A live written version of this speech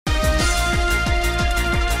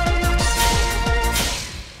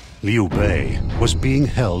Liu Bei was being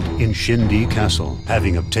held in Xindi Castle.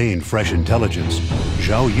 Having obtained fresh intelligence,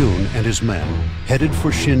 Zhao Yun and his men headed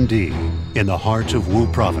for Xindi in the heart of Wu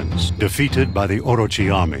province. Defeated by the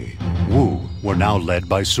Orochi army, Wu were now led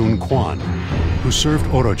by Sun Quan, who served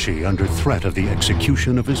Orochi under threat of the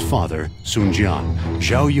execution of his father, Sun Jian.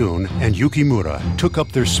 Zhao Yun and Yukimura took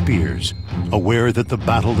up their spears, aware that the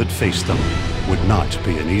battle that faced them would not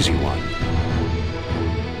be an easy one.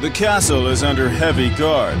 The castle is under heavy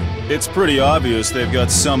guard. It's pretty obvious they've got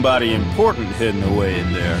somebody important hidden away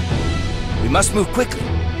in there. We must move quickly.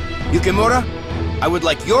 Yukimura, I would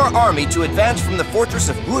like your army to advance from the fortress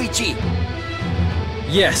of Orochi.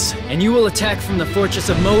 Yes, and you will attack from the fortress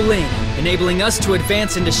of Moling, enabling us to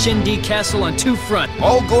advance into Xindi Castle on two fronts.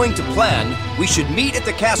 All going to plan, we should meet at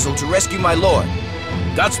the castle to rescue my lord.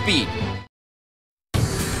 Godspeed.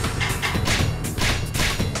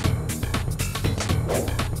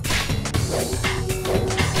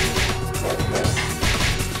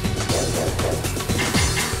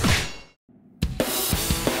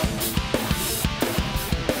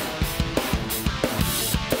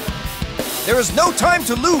 There is no time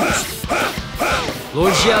to lose!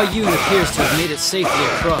 Lord Zhao Yun appears to have made it safely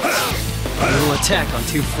across. We will attack on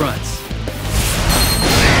two fronts.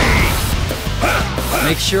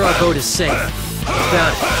 Make sure our boat is safe.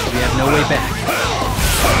 Without it, we have no way back.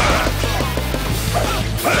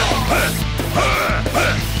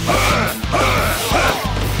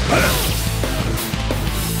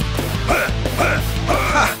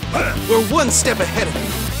 Ha! We're one step ahead of you.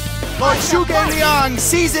 Lord Zhuge Liang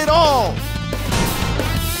sees it all!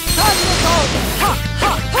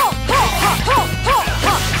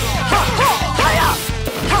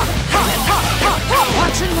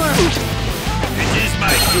 Watch and learn! It is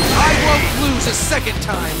my duty. I won't lose a second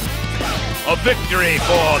time! A victory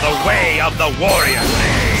for the way of the warrior.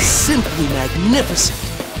 Simply magnificent!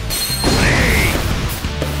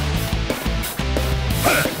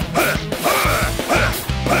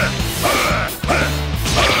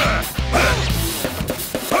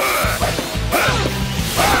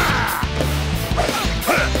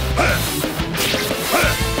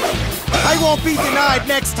 I won't be denied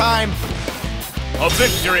next time! A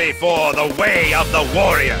victory for the way of the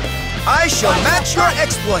warrior. I shall match your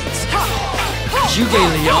exploits! Zhuge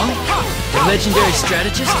Liang, the legendary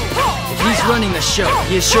strategist? If he's running the show,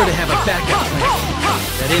 he is sure to have a backup plan.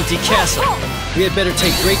 That empty castle, we had better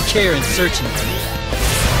take great care in searching for it.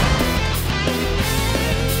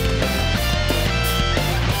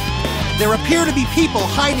 There appear to be people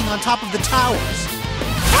hiding on top of the towers.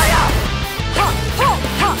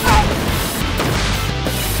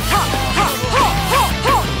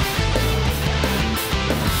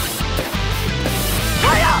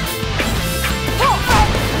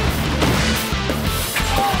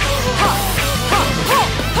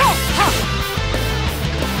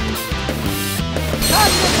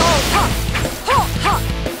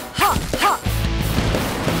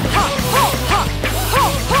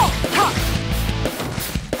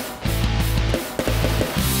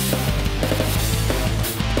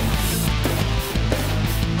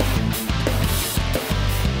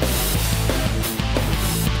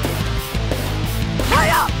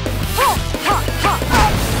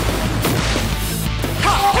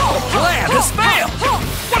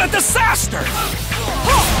 Disaster!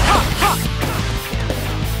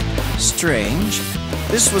 Strange.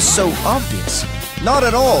 This was so obvious. Not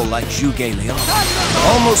at all like Zhuge Liang.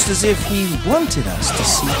 Almost as if he wanted us to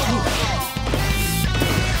see through.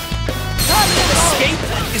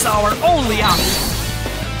 Escape is our only option.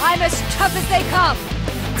 I'm as tough as they come.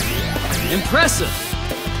 Impressive!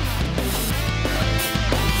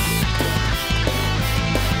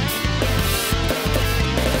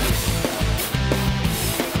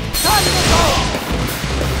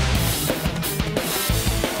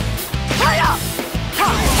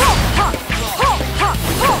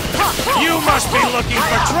 You must be looking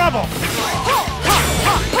for trouble!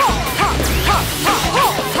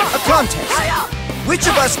 A contest! Which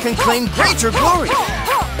of us can claim greater glory?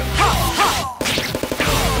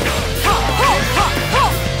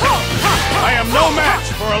 I am no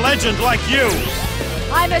match for a legend like you!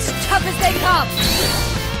 I'm as tough as they come.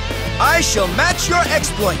 I shall match your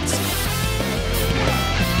exploits!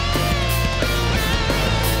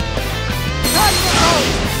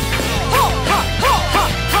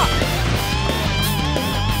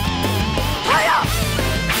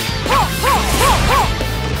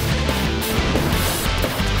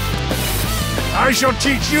 I shall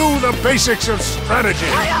teach you the basics of strategy.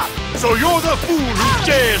 So you're the fool who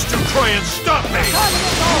dares to try and stop me!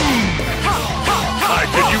 I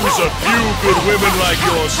could use a few good women like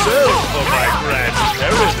yourself for my grand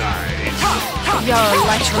paradise. Your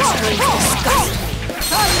electro strings disgust me.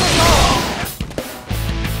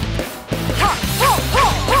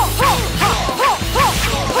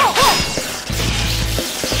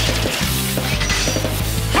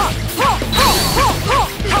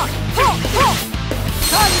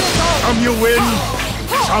 Some you win,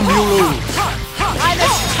 some you lose. I'm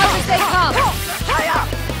as tough as they come.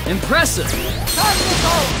 Impressive.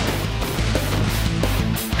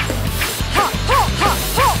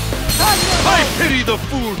 I pity the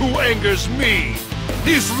fool who angers me.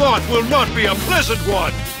 His lot will not be a pleasant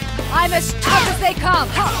one. I'm as tough as they come.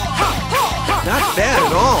 Not bad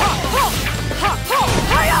at all.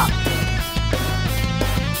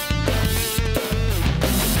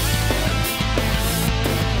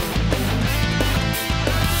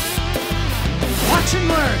 Watch and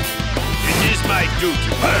learn. It is my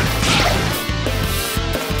duty.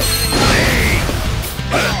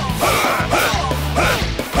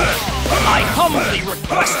 I humbly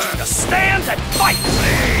request you to stand and fight.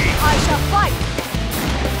 I shall fight.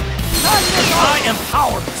 I am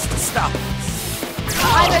powerless to stop this.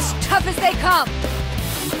 I'm as tough as they come.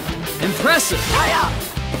 Impressive.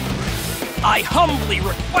 I humbly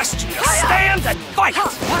request you to stand and fight.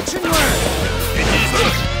 Watch and learn.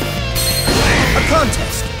 A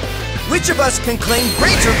contest. Which of us can claim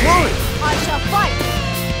greater glory? I shall fight.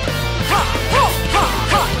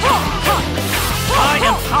 I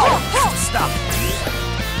am powerless to stop this.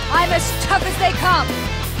 I'm as tough as they come.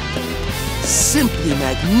 Simply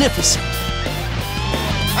magnificent.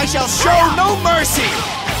 I shall show no mercy.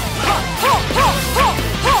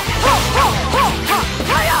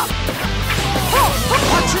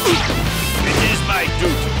 It is my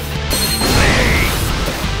duty.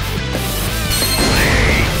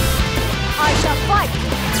 I shall fight.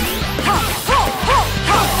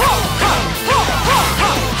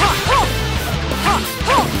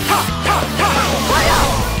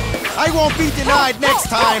 I won't be denied next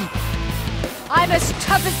time. I'm as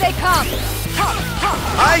tough as they come.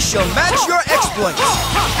 I shall match your exploits.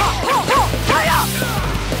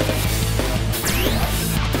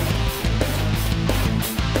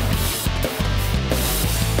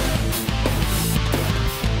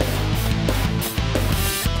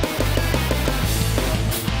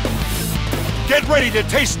 Get ready to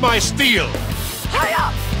taste my steel.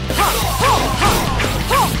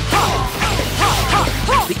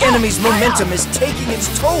 The enemy's momentum is taking its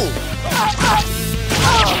toll.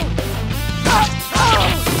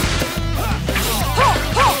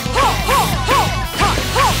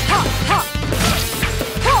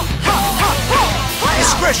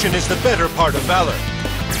 Discretion is the better part of valor.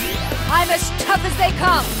 I'm as tough as they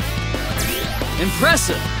come.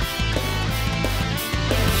 Impressive.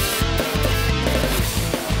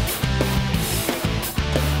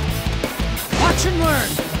 Watch and learn.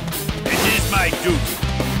 It is my duty.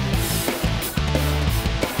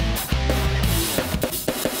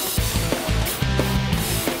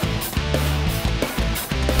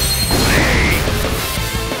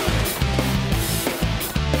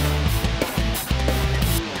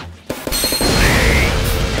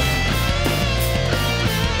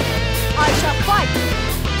 I shall fight.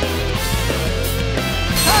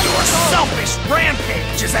 Your selfish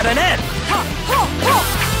rampage is at an end.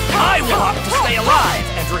 I will opt to stay alive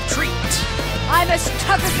and retreat. I'm as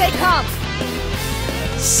tough as they come.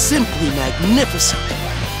 Simply magnificent.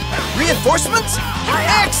 Reinforcements?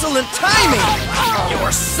 Excellent timing!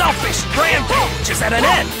 Your selfish rampage is at an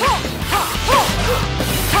end.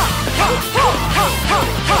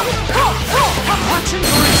 Watch and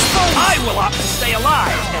learn. I will opt to stay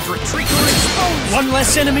alive and retreat. One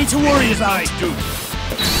less enemy to worry about.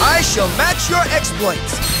 I shall match your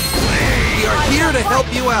exploits. We are here to help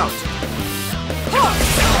you out.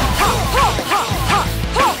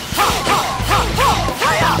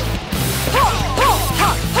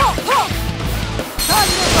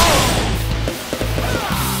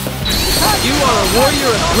 You are a warrior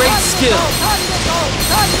of great skill.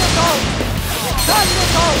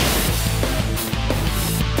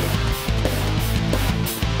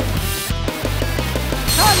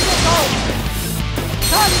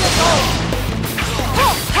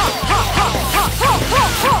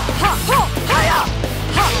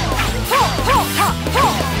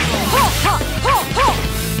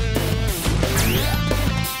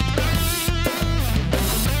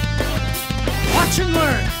 Watch and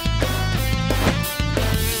learn.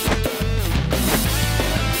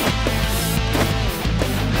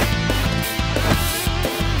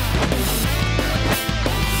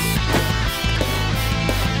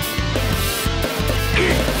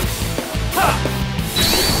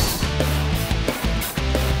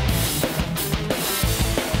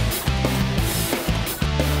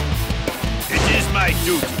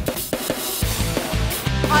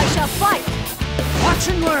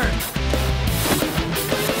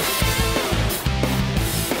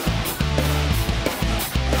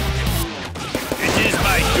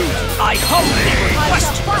 I humbly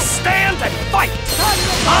request you to stand and fight!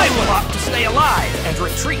 I will opt to stay alive and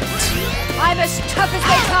retreat. I'm as tough as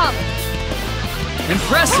they come!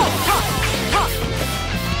 Impressive!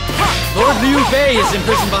 Lord Liu Bei is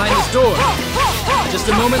imprisoned behind this door. Just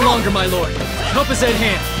a moment longer, my lord. Help is at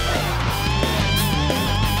hand.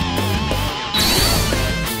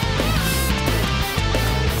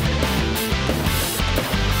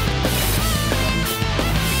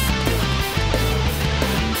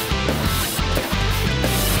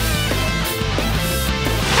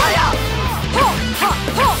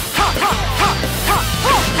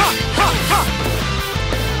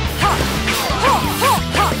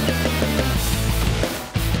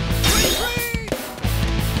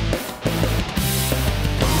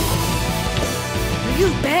 Liu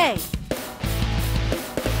Bei!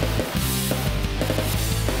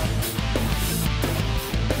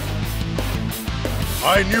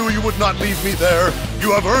 I knew you would not leave me there.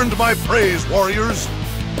 You have earned my praise, warriors.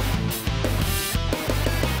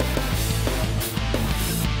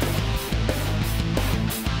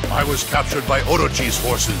 I was captured by Orochi's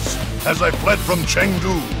forces as I fled from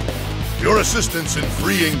Chengdu. Your assistance in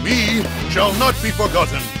freeing me shall not be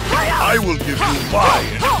forgotten. I will give you my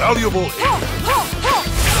invaluable aid.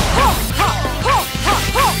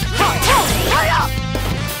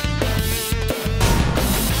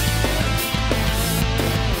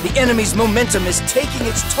 The enemy's momentum is taking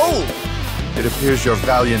its toll. It appears your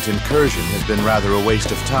valiant incursion has been rather a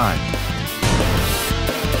waste of time.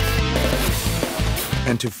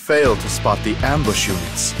 And to fail to spot the ambush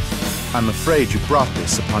units, I'm afraid you brought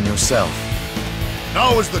this upon yourself.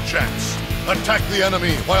 Now is the chance. Attack the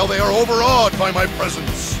enemy while they are overawed by my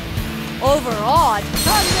presence. Overawed?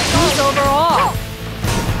 Who's overawed?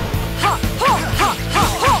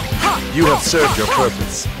 You have served your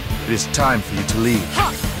purpose. It is time for you to leave.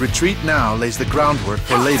 Retreat now lays the groundwork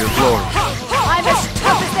for later glory. I'm as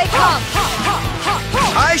tough as they come!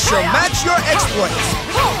 I shall match your exploits.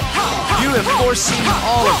 You have foreseen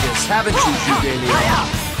all of this, haven't you, Zhuge Liang?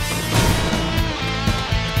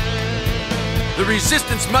 The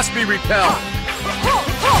resistance must be repelled.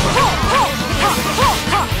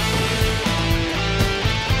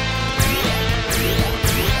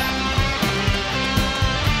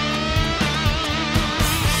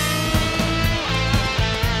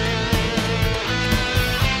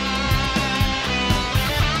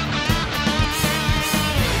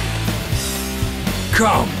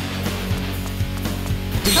 Come!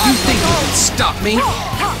 Do you think you can stop me?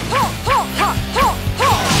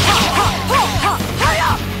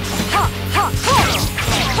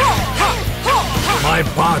 My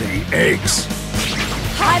body aches.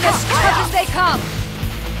 I'm as tough as they come!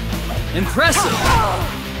 Impressive!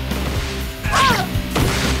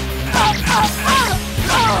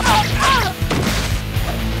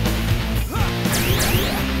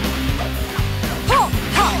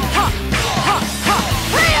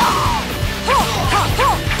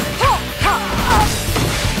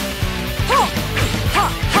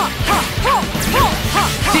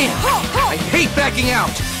 Damn! I hate backing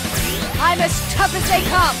out! I'm as tough as they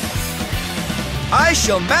come! I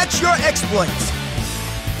shall match your exploits.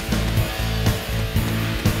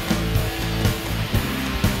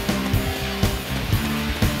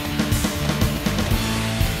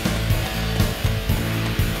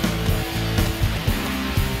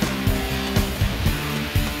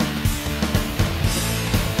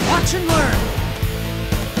 Watch and learn!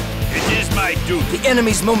 It is my duty. The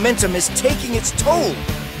enemy's momentum is taking its toll.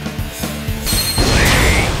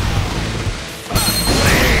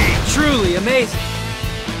 Truly amazing!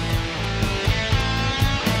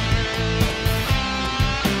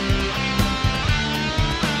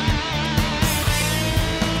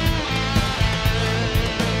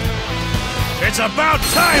 It's about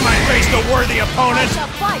time I faced a worthy opponent. It's a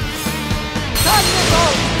fight!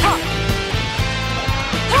 Thunderbolt!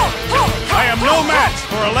 I am no match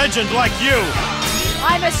for a legend like you.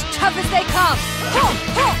 I'm as tough as they come!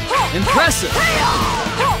 Impressive!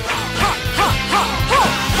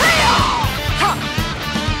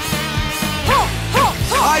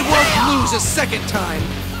 I won't lose a second time!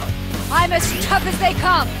 I'm as tough as they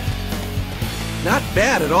come! Not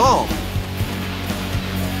bad at all.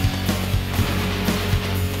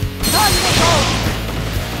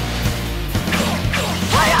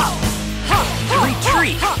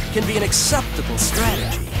 Retreat can be an acceptable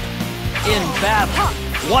strategy. In battle,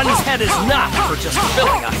 one's head is not for just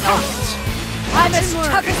filling a helmet. I'm as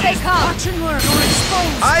tough as they come! Watch and learn. You're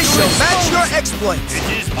exposed. I shall match your exploits. It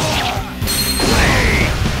is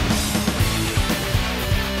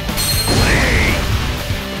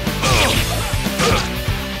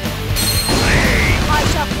I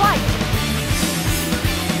shall fight!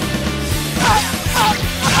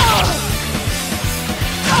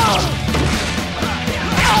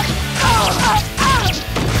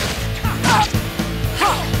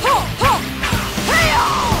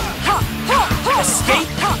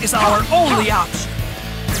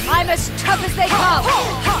 I'm as tough as they come!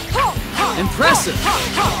 Impressive!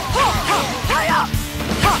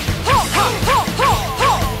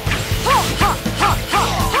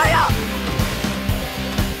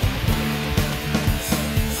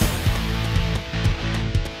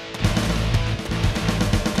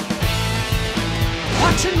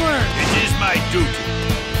 Watch and learn! It is my duty.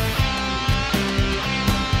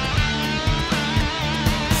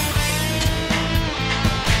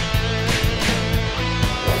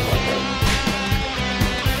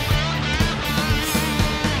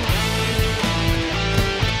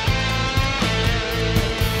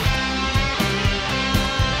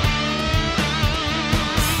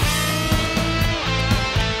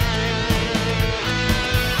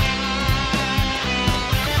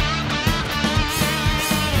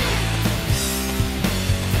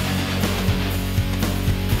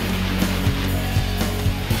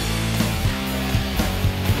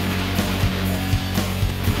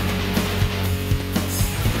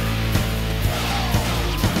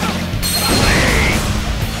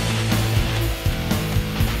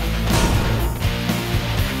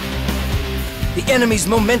 The enemy's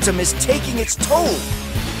momentum is taking its toll.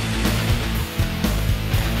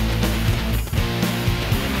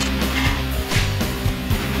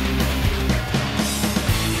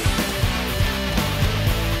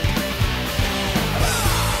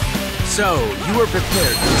 So, you are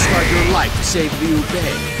prepared to start your life to save Liu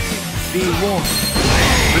Bei. Be warned.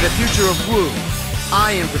 For the future of Wu,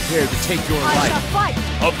 I am prepared to take your I shall life. fight!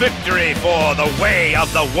 A victory for the way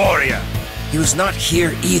of the warrior. He was not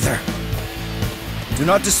here either. Do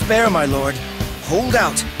not despair, my lord. Hold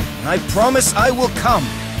out, and I promise I will come.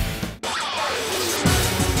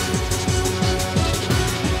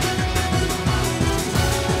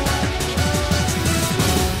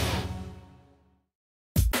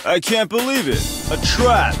 I can't believe it. A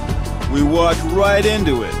trap. We walked right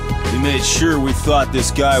into it. We made sure we thought this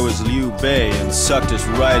guy was Liu Bei and sucked us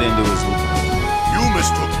right into his... You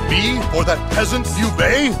mistook me for that peasant Liu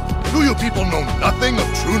Bei? Do you people know nothing of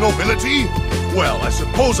true nobility? Well, I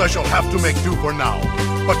suppose I shall have to make do for now.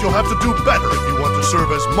 But you'll have to do better if you want to serve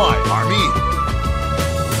as my army.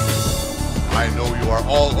 I know you are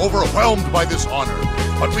all overwhelmed by this honor,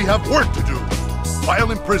 but we have work to do.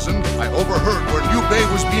 While in prison, I overheard where Liu Bei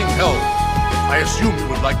was being held. I assume you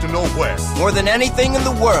would like to know where. More than anything in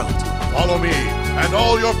the world. Follow me, and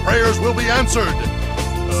all your prayers will be answered.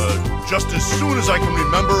 Just as soon as I can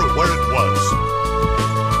remember where it was.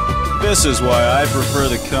 This is why I prefer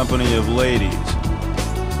the company of ladies.